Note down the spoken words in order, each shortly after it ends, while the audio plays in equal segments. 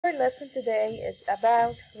Our lesson today is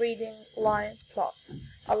about reading line plots.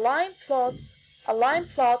 A line plot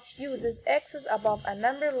uses x's above a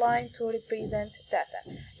number line to represent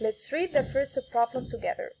data. Let's read the first problem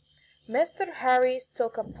together. Mr. Harris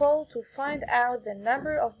took a poll to find out the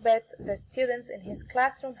number of bets the students in his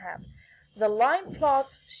classroom have. The line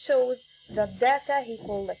plot shows the data he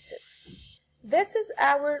collected. This is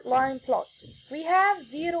our line plot. We have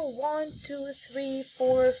 0, 1, 2, 3,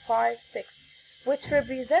 4, 5, 6. Which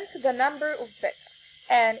represent the number of bits,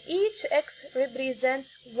 and each x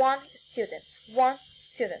represents one student.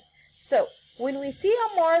 So when we see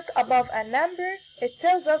a mark above a number, it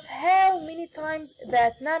tells us how many times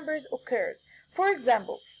that number occurs. For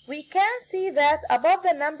example, we can see that above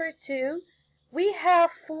the number 2, we have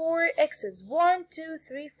 4 x's, 1, 2,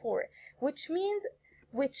 3, 4, which means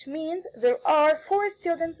there are 4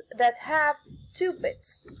 students that have 2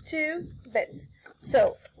 bits.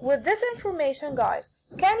 So, with this information, guys,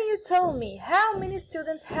 can you tell me how many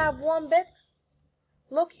students have 1 bit?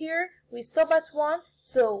 Look here, we stop at 1,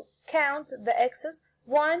 so count the x's.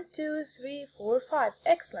 1, 2, 3, 4, 5.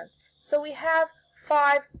 Excellent. So we have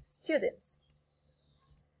 5 students.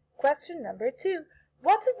 Question number 2.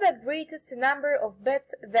 What is the greatest number of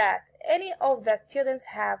bits that any of the students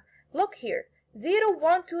have? Look here. 0,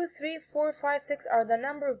 1, 2, 3, 4, 5, 6 are the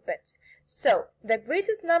number of bits. So, the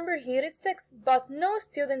greatest number here is 6, but no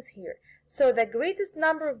students here. So, the greatest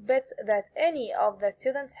number of bits that any of the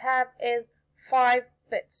students have is 5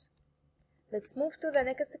 bits. Let's move to the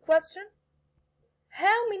next question.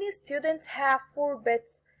 How many students have 4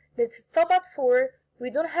 bits? Let's stop at 4. We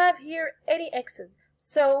don't have here any x's,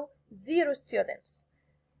 so 0 students.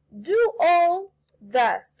 Do all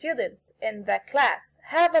the students in the class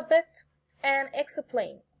have a bit? And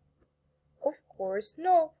explain. Of course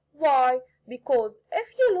no. Why? Because if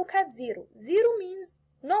you look at 0, 0 means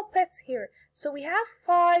no bits here. So we have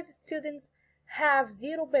 5 students have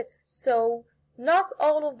 0 bits. So not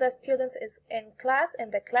all of the students in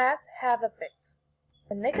the class have a bit.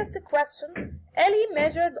 The next question. Ellie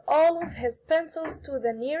measured all of his pencils to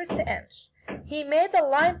the nearest inch. He made a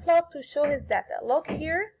line plot to show his data. Look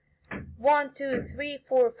here. 1, 2, 3,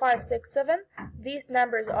 4, 5, 6, 7. These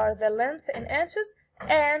numbers are the length in inches,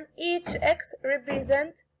 and each x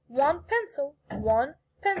represents one pencil.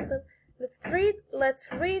 Let's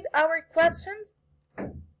read our questions.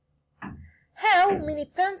 How many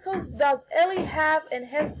pencils does Ellie have in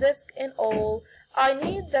his desk in all? I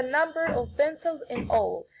need the number of pencils in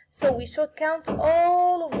all. So we should count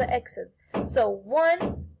all of the x's. So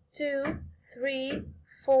 1, 2, 3,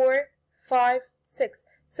 4, 5, 6.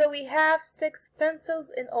 So we have 6 pencils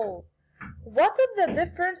in all. What is the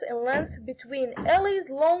difference in length between Ellie's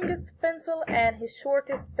longest pencil and his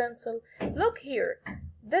shortest pencil? Look here.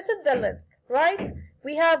 This is the length, right?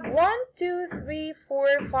 We have 1, 2, 3, 4,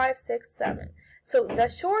 5, 6, 7. So the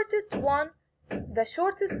shortest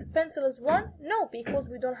pencil is 1? No, because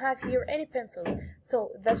we don't have here any pencils.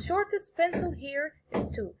 So the shortest pencil here is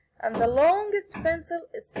 2. And the longest pencil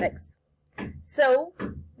is 6. So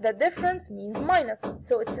the difference means minus.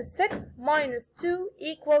 So it's 6 minus 2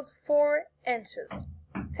 equals 4 inches.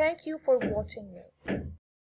 Thank you for watching me.